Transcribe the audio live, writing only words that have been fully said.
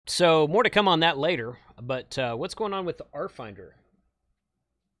So more to come on that later. But what's going on with the RFinder?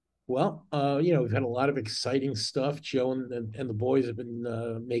 Well, we've had a lot of exciting stuff. Joe and the boys have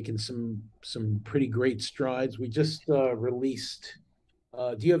been making some pretty great strides. We just released.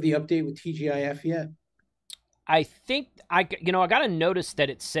 Do you have the update with TGIF yet? I think I got a notice that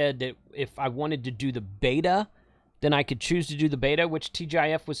it said that if I wanted to do the beta, then I could choose to do the beta, which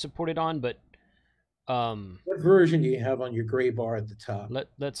TGIF was supported on. But What version do you have on your gray bar at the top?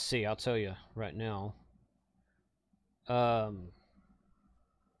 let's see. I'll tell you right now. No,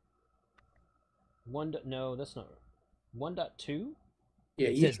 that's not 1.2. Yeah,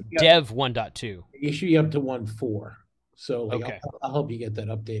 It says Dev 1.2. you should be up to 1.4. So like Okay. I'll help you get that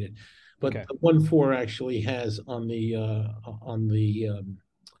updated. But Okay. the 1.4 actually has on the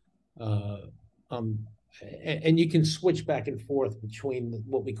uh, and you can switch back and forth between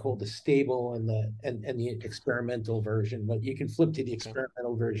what we call the stable and the experimental version, but you can flip to the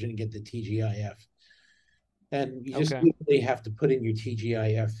experimental version and get the TGIF. And you just really have to put in your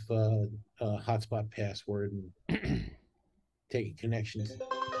TGIF hotspot password and take a connection.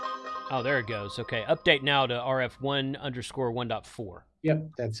 Oh, there it goes. Okay. Update now to RF1_1.4.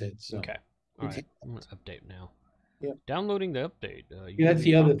 Yep, that's it. So. Okay. All right. I'm going to update now. Yep. Downloading the update. That's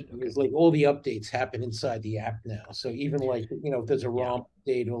the other thing is like all the updates happen inside the app now. So even like, if there's a ROM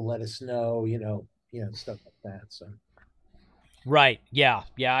update, it'll let us know, stuff like that. So. Right. Yeah.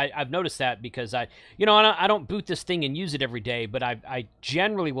 Yeah. I've noticed that because I don't boot this thing and use it every day, but I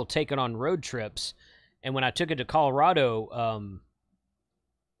generally will take it on road trips. And when I took it to Colorado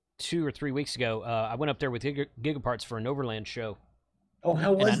 2 or 3 weeks ago, I went up there with Gigaparts for an Overland show. Oh,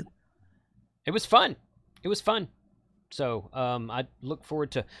 how was it? It was fun. It was fun. So I look forward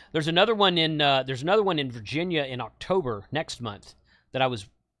to. There's another one in Virginia in October next month that I was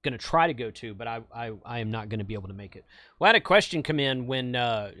going to try to go to, but I am not going to be able to make it. Well, I had a question come in when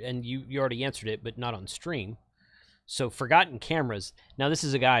and you already answered it, but not on stream. So Forgotten Cameras. Now this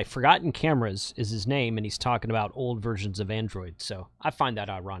is a guy. Forgotten Cameras is his name, and he's talking about old versions of Android. So I find that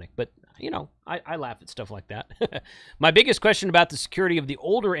ironic, but I laugh at stuff like that. My biggest question about the security of the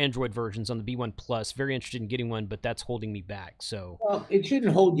older Android versions on the B1 Plus. Very interested in getting one, but that's holding me back. So well, it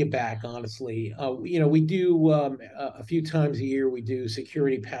shouldn't hold you back, honestly. We do a few times a year. We do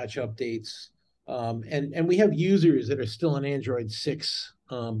security patch updates, and we have users that are still on Android 6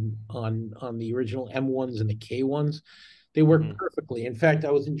 on the original M1s and the K1s. They work perfectly. In fact, I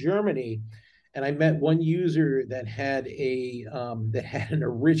was in Germany, and I met one user that had an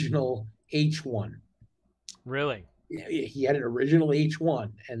original H1. Really, he had an original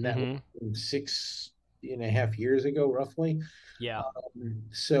H1, and that was 6.5 years ago, roughly. Yeah.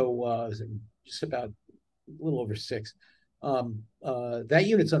 So just about a little over 6. That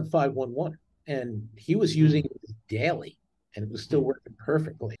unit's on 5.1.1, and he was using it daily, and it was still working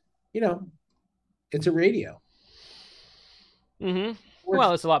perfectly. It's a radio.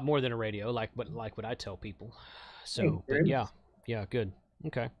 Well, it's a lot more than a radio, like what I tell people. So, but yeah, good.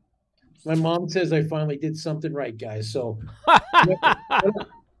 Okay. My mom says I finally did something right, guys. So,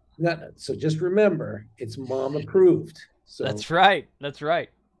 so just remember, it's mom approved. So that's right. That's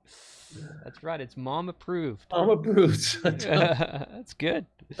right. That's right. It's mom approved. Mom approved. That's good.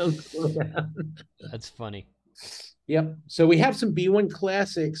 That's funny. Yep. So we have some B1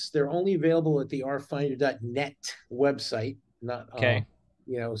 classics. They're only available at the rfinder.net website. Not okay.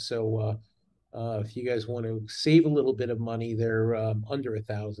 So if you guys want to save a little bit of money, they're under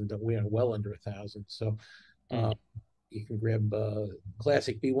 1,000. We are well under 1,000. So you can grab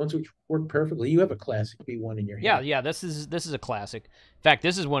classic B1s, which work perfectly. You have a classic B1 in your hand. Yeah. This is a classic. In fact,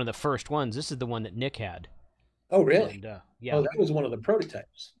 this is one of the first ones. This is the one that Nick had. Oh, really? And, yeah. Oh, that was one of the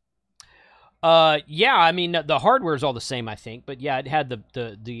prototypes. Yeah. I mean, the hardware is all the same, I think, but yeah, it had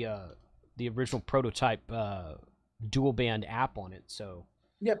the original prototype dual band app on it. So.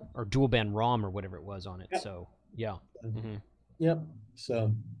 Yep. Or dual band ROM or whatever it was on it. Yep. So yeah. Yep.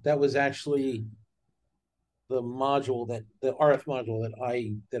 So that was actually the module the RF module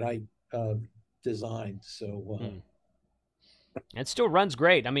that I designed. So it still runs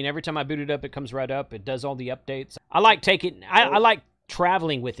great. I mean, every time I boot it up, it comes right up. It does all the updates. I like I like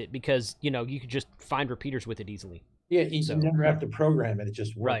traveling with it because you can just find repeaters with it easily. Yeah, you never have to program it. It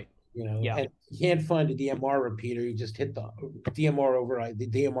just works. Right. And you can't find a DMR repeater. You just hit the DMR override, the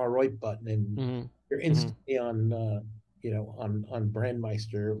DMR right button, and you're instantly on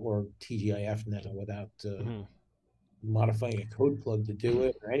Brandmeister or TGIF now without modifying a code plug to do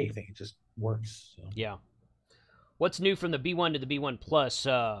it or anything. It just works. So. Yeah. What's new from the B1 to the B1 Plus?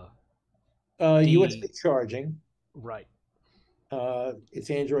 USB charging. Right. It's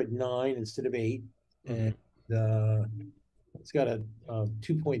Android 9 instead of 8, and It's got a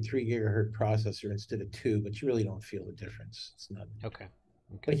 2.3 gigahertz processor instead of 2, but you really don't feel the difference. It's not Okay.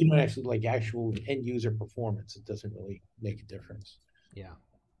 like you don't actually like actual end user performance. It doesn't really make a difference. Yeah.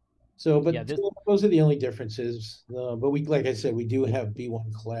 So, but Yeah, those are the only differences. But we, like I said, we do have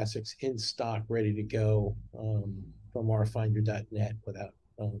B1 classics in stock, ready to go from RFinder.net without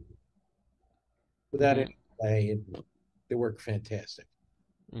any delay, and they work fantastic.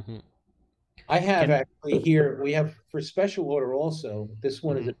 I have actually here, we have for special order also, this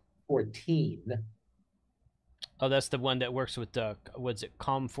one is a 14. Oh, that's the one that works with what's it,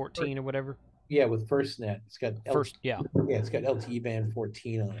 COM14 or whatever? Yeah, with FirstNet. It's got yeah, it's got LTE band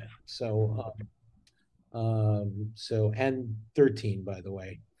 14 on it. So so and 13, by the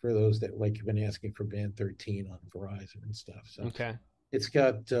way, for those that like have been asking for band 13 on Verizon and stuff. So it's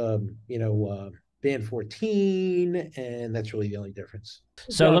got band 14, and that's really the only difference.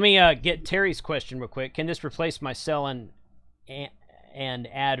 So let me get Terry's question real quick. Can this replace my cell and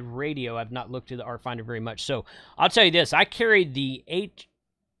add radio? I've not looked at the RFinder very much. So I'll tell you this: I carried the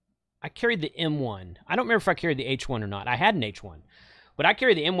M1. I don't remember if I carried the H1 or not. I had an H1, but I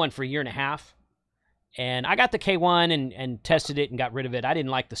carried the M1 for a year and a half. And I got the K1 and tested it and got rid of it. I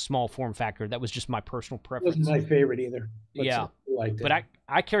didn't like the small form factor. That was just my personal preference. It wasn't my favorite either. Yeah. But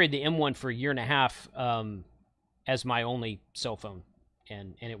I carried the M1 for a year and a half as my only cell phone.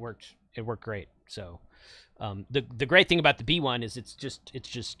 And it worked great. So the great thing about the B1 is it's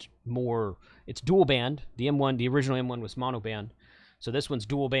just more, it's dual band. The M1, the original M1 was mono band. So this one's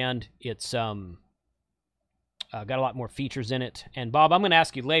dual band. It's got a lot more features in it. And Bob, I'm going to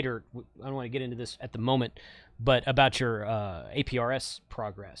ask you later, I don't want to get into this at the moment, but about your APRS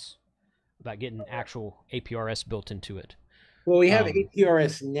progress, about getting actual APRS built into it. Well, we have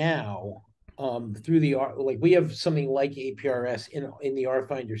APRS now through the like we have something like APRS in the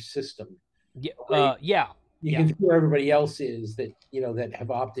RFinder system. Yeah. You can see where everybody else is that that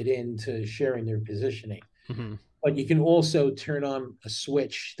have opted in to sharing their positioning. But you can also turn on a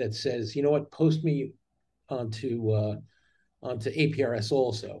switch that says, you know what, post me onto APRS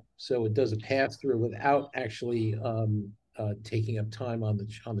also, so it does a pass through without actually taking up time on the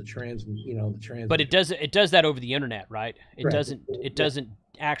trans. But it does that over the internet, right? It doesn't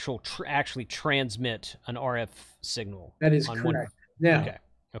actually transmit an RF signal. That is correct. Now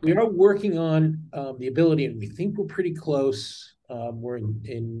we are working on the ability, and we think we're pretty close. We're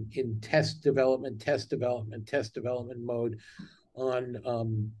in test development mode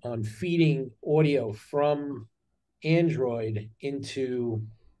on feeding audio from Android into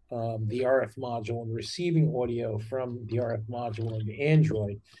the RF module and receiving audio from the RF module into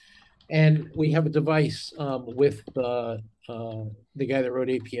Android. And we have a device with the guy that wrote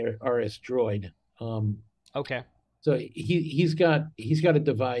APRS Droid. So he's got a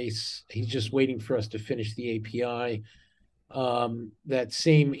device. He's just waiting for us to finish the API. That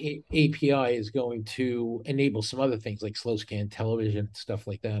same API is going to enable some other things like slow scan television, stuff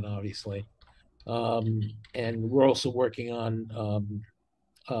like that, obviously. And we're also working on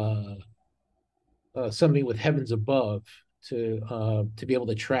something with Heavens Above to be able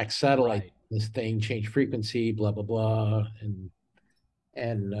to track satellite this thing, change frequency, blah blah blah,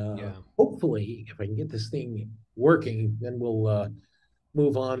 and hopefully, if I can get this thing working, then we'll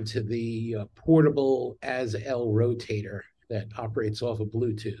move on to the portable as-L rotator that operates off of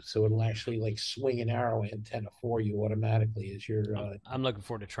Bluetooth. So it'll actually like swing an arrow antenna for you automatically as you're. I'm looking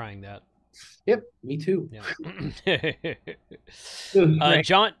forward to trying that. Yep, me too. Yeah.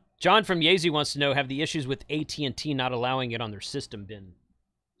 John from Yazy wants to know: have the issues with AT&T not allowing it on their system been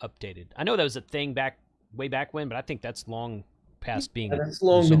updated? I know that was a thing way back when, but I think that's long past being. That's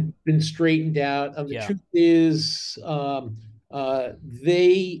long been straightened out. The truth is,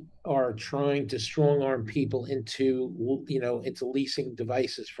 they are trying to strong arm people into leasing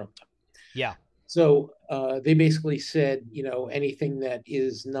devices from them. Yeah. So they basically said, anything that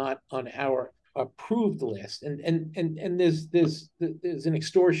is not on our approved list, and there's an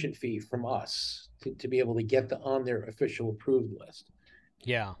extortion fee from us to be able to get on their official approved list.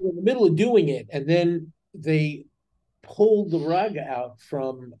 Yeah. We're in the middle of doing it, and then they pulled the rug out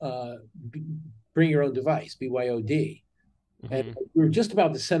from Bring Your Own Device, BYOD. And we were just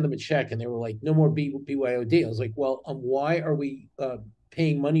about to send them a check, and they were like, no more BYOD. I was like, well, why are we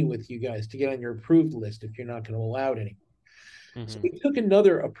paying money with you guys to get on your approved list if you're not going to allow it anymore? So we took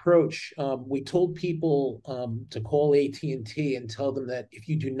another approach. We told people to call AT&T and tell them that if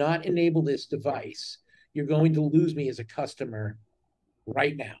you do not enable this device, you're going to lose me as a customer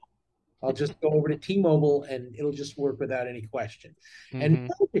right now. I'll just go over to T-Mobile and it'll just work without any question. And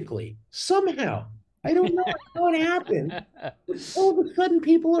magically, somehow, I don't know how it happened. But all of a sudden,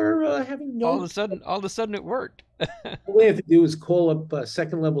 people are having no. All of a sudden, it worked. All they have to do is call up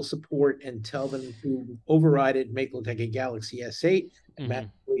second level support and tell them to override it and make it look like a Galaxy S8, and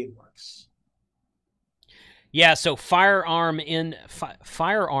magically it works. Yeah, so firearm,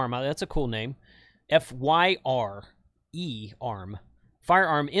 that's a cool name. FYRE arm.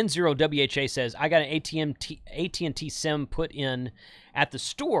 Firearm N0WHA says, I got an AT&T SIM put in at the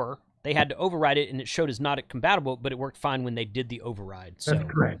store. They had to override it, and it showed as not compatible, but it worked fine when they did the override. So that's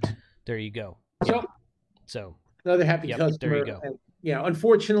correct. There you go. So another happy customer. There you go. And,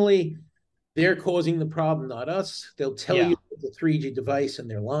 unfortunately, they're causing the problem, not us. They'll tell you it's a 3G device, and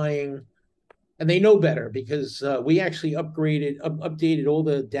they're lying. And they know better because we actually updated all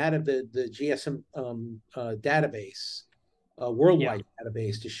the data, the GSM database, worldwide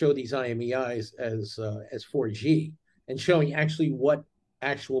database, to show these IMEIs as 4G, and showing actually what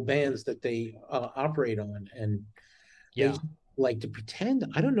actual bands that they operate on. And they like to pretend.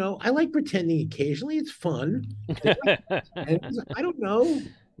 I don't know. I like pretending occasionally. It's fun. I don't know.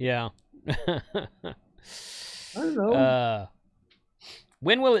 Yeah. I don't know.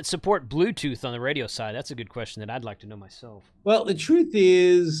 When will it support Bluetooth on the radio side? That's a good question that I'd like to know myself. Well, the truth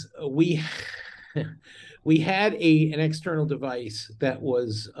is, we had an external device that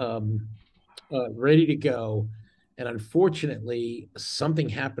was ready to go, and unfortunately, something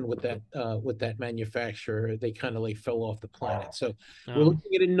happened with that manufacturer. They kind of like fell off the planet. So we're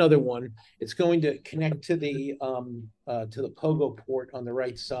looking at another one. It's going to connect to the Pogo port on the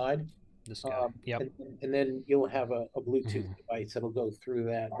right side. This guy. And then you'll have a Bluetooth device that'll go through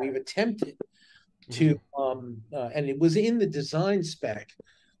that. We've attempted to, and it was in the design spec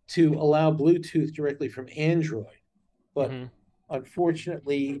to allow Bluetooth directly from Android, but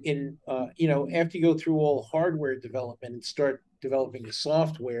unfortunately, after you go through all hardware development and start developing the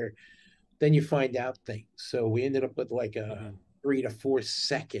software, then you find out things. So we ended up with like a 3 to 4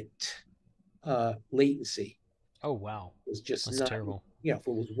 second latency. Oh wow, it was just that's terrible. Yeah, if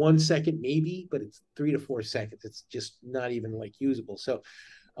it was 1 second, maybe, but it's 3 to 4 seconds. It's just not even like usable. So,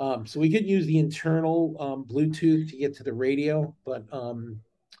 so we could use the internal Bluetooth to get to the radio, but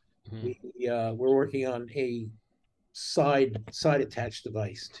we're working on a side attached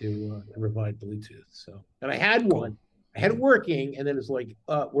device to provide Bluetooth. So, and I had one, I had it working, and then it's like,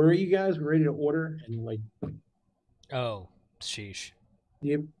 where are you guys? We're ready to order, and like, oh, sheesh.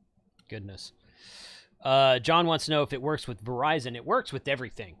 Yep. Goodness. John wants to know if it works with Verizon. It works with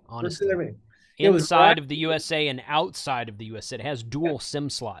everything, honestly. With everything. Inside of the USA and outside of the USA. It has dual SIM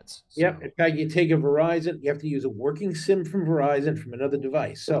slots. So. Yep. In fact, you take a Verizon, you have to use a working SIM from Verizon from another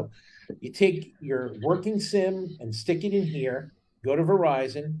device. So you take your working SIM and stick it in here, go to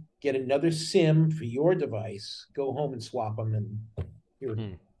Verizon, get another SIM for your device, go home and swap them, and you're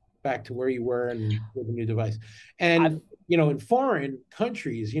back to where you were and with a new device. And in foreign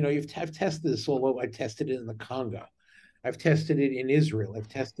countries, I've tested this all over. I've tested it in the Congo. I've tested it in Israel. I've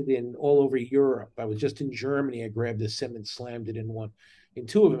tested it all over Europe. I was just in Germany. I grabbed a SIM and slammed it in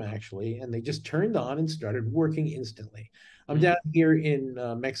 2 of them actually, and they just turned on and started working instantly. I'm down here in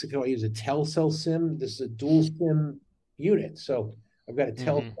Mexico. I use a Telcel SIM. This is a dual SIM unit, so I've got a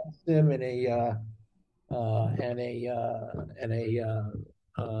Telcel SIM and a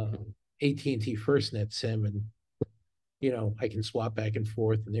AT&T FirstNet SIM, and I can swap back and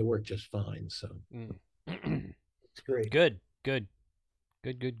forth, and they work just fine. So it's great. Good.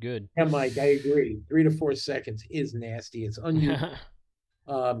 Yeah, Mike, I agree. 3 to 4 seconds is nasty. It's unusual.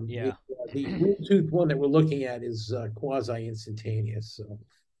 The Bluetooth one that we're looking at is quasi instantaneous.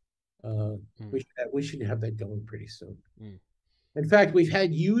 So we should have that going pretty soon. In fact, we've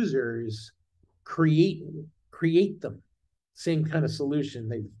had users create them. Same kind of solution.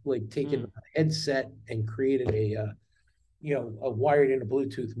 They've like taken a headset and created a wired in a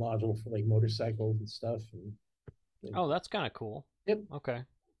Bluetooth module for like motorcycles and stuff. Oh, that's kind of cool. Yep. Okay.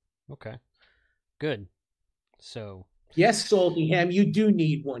 Good. So. Yes, Salty Ham, you do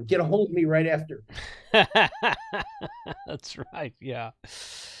need one. Get a hold of me right after. That's right. Yeah.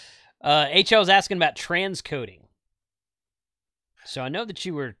 HL's asking about transcoding. So I know that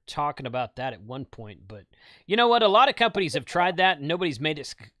you were talking about that at one point, but you know what? A lot of companies have tried that, and nobody's made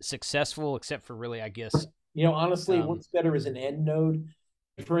it successful except for really, I guess. Honestly, what's better is an end node.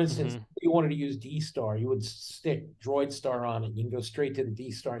 For instance, if you wanted to use D-Star, you would stick DroidStar on it. You can go straight to the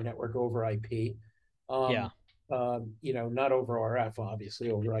D-Star network over IP. Not over RF,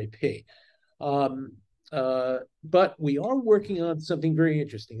 obviously, over IP. But we are working on something very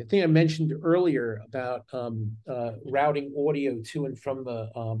interesting. The thing I mentioned earlier about routing audio to and from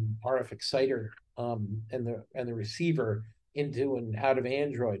the RF exciter and the receiver into and out of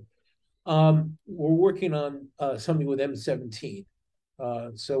Android. We're working on something with M17.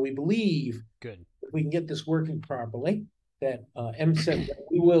 So we believe Good. if we can get this working properly, that M7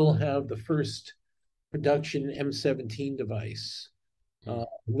 we will have the first production M17 device.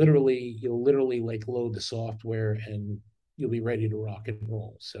 Literally, you'll literally like load the software and you'll be ready to rock and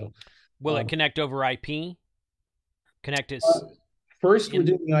roll. So, Will it connect over IP? Connect it. First, we're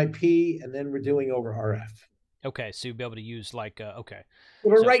doing IP, and then we're doing over RF. Okay, so you'll be able to use like okay.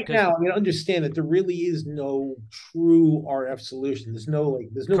 But So, right now, I mean, understand that there really is no true RF solution. There's no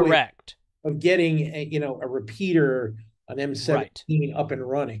correct. way of getting a repeater on M17 right. up and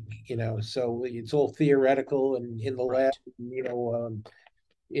running. So it's all theoretical and in the lab.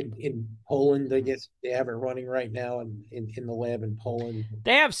 In Poland, I guess they have it running right now in the lab in Poland.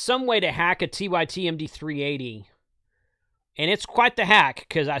 They have some way to hack a TYT MD380. And it's quite the hack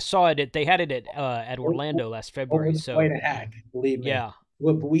because I saw it. They had it at Orlando last February. It's quite a hack, believe me. Yeah.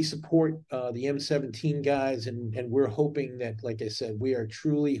 Well, but we support the M17 guys, and we're hoping that, like I said, we are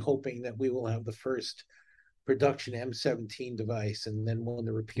truly hoping that we will have the first production M17 device, and then when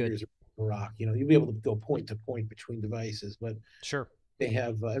the repeaters rock, you'll be able to go point to point between devices. But sure, they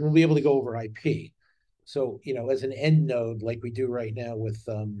have, and we'll be able to go over IP. So as an end node, like we do right now with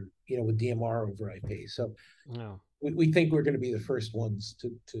with DMR over IP. So we think we're going to be the first ones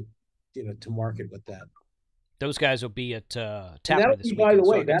to market with that. Those guys will be at Tapper this weekend. By the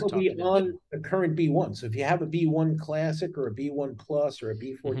way, that'll be on the current B1. So if you have a B1 Classic or a B1 Plus or a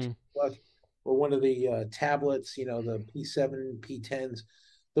B14 Plus or one of the tablets, the P7, P10s,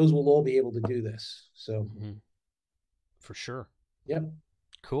 those will all be able to do this. So for sure. Yep.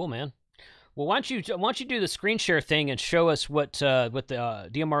 Cool, man. Well, why don't you do the screen share thing and show us what the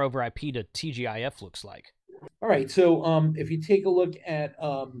DMR over IP to TGIF looks like? All right. So if you take a look at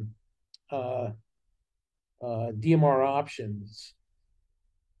DMR options,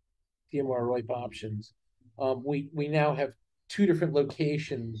 DMR RIPE options, we now have two different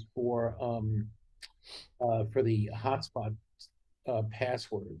locations for the hotspot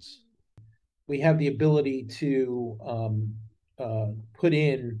passwords. We have the ability to put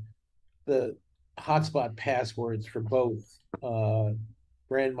in the hotspot passwords for both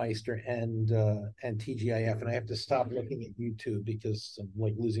Brandmeister and TGIF, and I have to stop looking at YouTube because I'm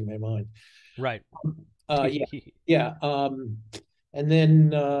like losing my mind. Right. Yeah. And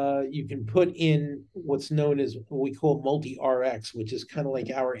then you can put in what's known as what we call multi-RX, which is kind of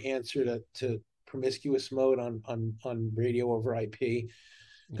like our answer to promiscuous mode on radio over IP.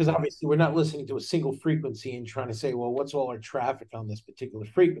 Because obviously we're not listening to a single frequency and trying to say, well, what's all our traffic on this particular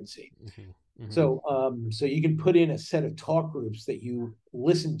frequency? So you can put in a set of talk groups that you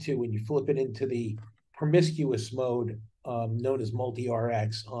listen to when you flip it into the promiscuous mode, known as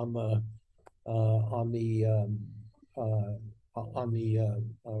multi-RX on the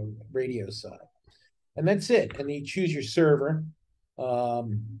radio side, and that's it. And you choose your server,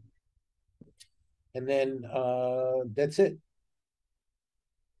 and then that's it.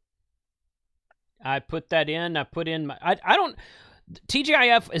 I put that in. I put in my. I don't.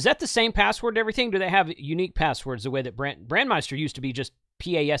 TGIF, is that the same password and everything? Do they have unique passwords the way that Brandmeister used to be just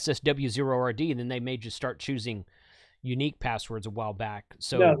PASSW0RD, and then they made you start choosing unique passwords a while back?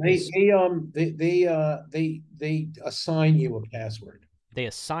 So no, they assign you a password. They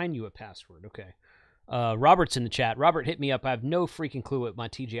assign you a password. Okay. Robert's in the chat. Robert, hit me up. I have no freaking clue what my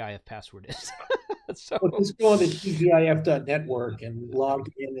TGIF password is. So just go on the TGIF.network and log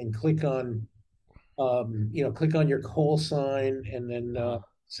in and click on click on your call sign and then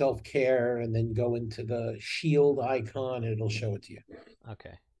self-care, and then go into the shield icon and it'll show it to you.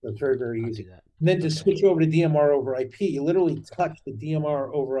 Okay. So it's very, very easy. And then to switch over to DMR over IP, you literally touch the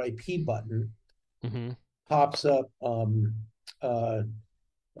DMR over IP button, pops up a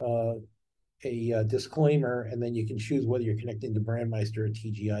disclaimer, and then you can choose whether you're connecting to Brandmeister or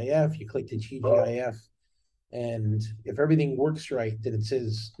TGIF. You click the TGIF, and if everything works right, then it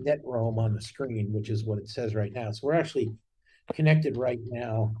says NetRoam on the screen, which is what it says right now. So we're actually connected right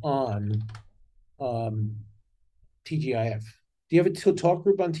now on TGIF. Do you have a talk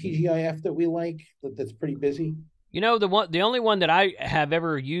group on TGIF that we like, that's pretty busy? The only one that I have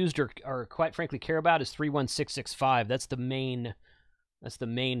ever used or quite frankly care about is 31665. That's the main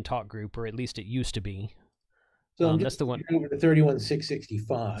talk group, or at least it used to be. So that's the one. Over to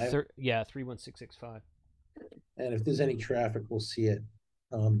 31665. Yeah, 31665. And if there's any traffic, we'll see it.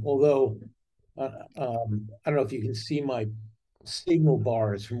 Although I don't know if you can see my signal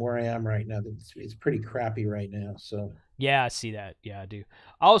bars from where I am right now. It's pretty crappy right now. So yeah, I see that. Yeah, I do.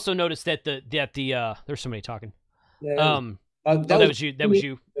 I also noticed that there's somebody talking. Yeah, that was you. That was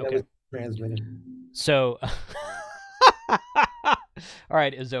you. Okay. Was transmitting. So, all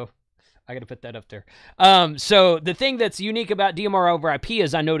right, Izzo. I got to put that up there. So the thing that's unique about DMR over IP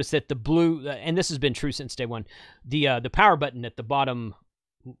is I noticed that the blue, and this has been true since day one, the power button at the bottom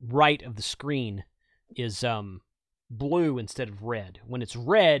right of the screen is blue instead of red. When it's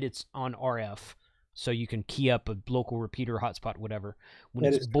red, it's on RF, so you can key up a local repeater, hotspot, whatever. When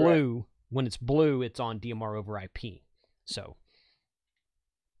it's blue, it's on DMR over IP. So,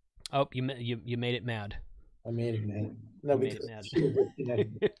 oh, you made it mad. I made it mad. No, made it mad.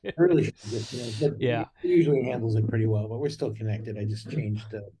 Really, yeah. It usually handles it pretty well, but we're still connected. I just changed.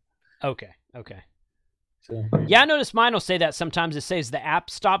 Okay. So yeah, I noticed mine will say that sometimes. It says the app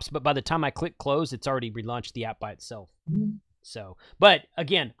stops, but by the time I click close, it's already relaunched the app by itself. Mm-hmm. So, but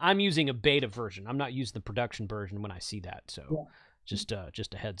again, I'm using a beta version. I'm not using the production version when I see that. So. Yeah. Just a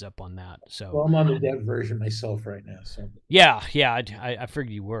heads up on that. So, well, I'm on the dev version myself right now. So, yeah, I figured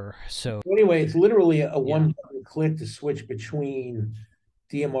you were. So, anyway, it's literally a one-button click to switch between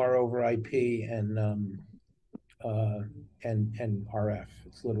DMR over IP and RF.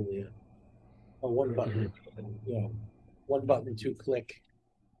 It's literally a one-button, one button, two click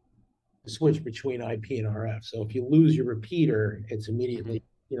to switch between IP and RF. So if you lose your repeater, it's immediately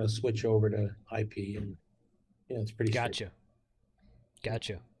switch over to IP, and it's pretty. Gotcha.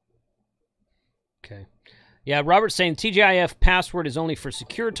 Okay. Yeah, Robert's saying TGIF password is only for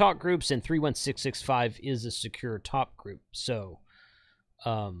secure talk groups, and 31665 is a secure talk group. So,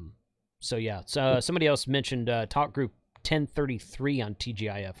 yeah. So somebody else mentioned talk group 1033 on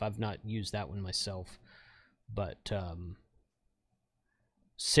TGIF. I've not used that one myself, but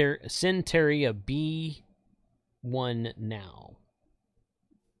send Terry a B1 now.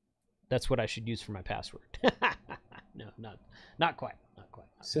 That's what I should use for my password. No, not quite.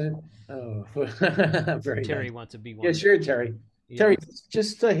 Very Terry nice. wants a B1. Yeah, sure, Terry. Yeah. Terry,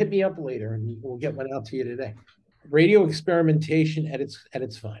 just hit me up later, and we'll get one out to you today. Radio experimentation at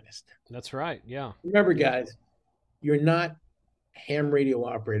its finest. That's right. Yeah. Remember, guys, you're not ham radio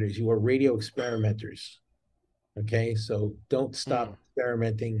operators. You are radio experimenters. Okay, so don't stop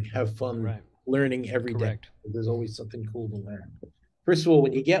experimenting. Have fun learning every day. There's always something cool to learn. First of all,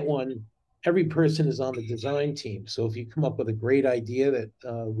 when you get one, every person is on the design team. So if you come up with a great idea that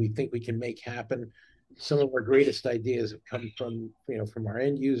we think we can make happen, some of our greatest ideas have come from our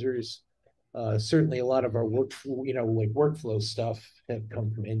end users. Certainly, a lot of our workflow stuff have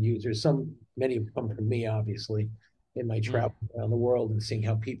come from end users. Many have come from me, obviously, in my travel around the world and seeing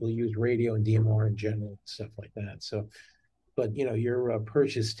how people use radio and DMR in general and stuff like that. So, but your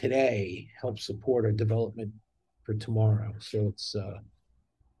purchase today helps support our development for tomorrow. So it's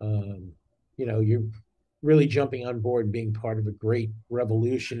you're really jumping on board, being part of a great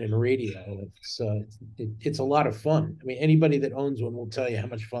revolution in radio. It's a lot of fun. I mean, anybody that owns one will tell you how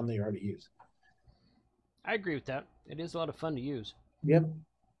much fun they are to use. I agree with that. It is a lot of fun to use. Yep.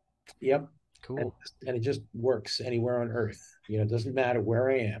 Cool. And it just works anywhere on Earth. It doesn't matter where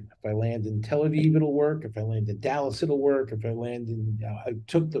I am. If I land in Tel Aviv, it'll work. If I land in Dallas, it'll work. If I land in, I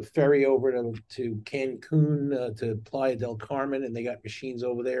took the ferry over to Cancun to Playa del Carmen, and they got machines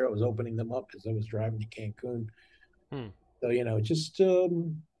over there. I was opening them up as I was driving to Cancun. So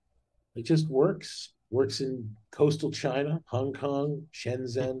it just works. Works in coastal China, Hong Kong,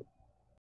 Shenzhen,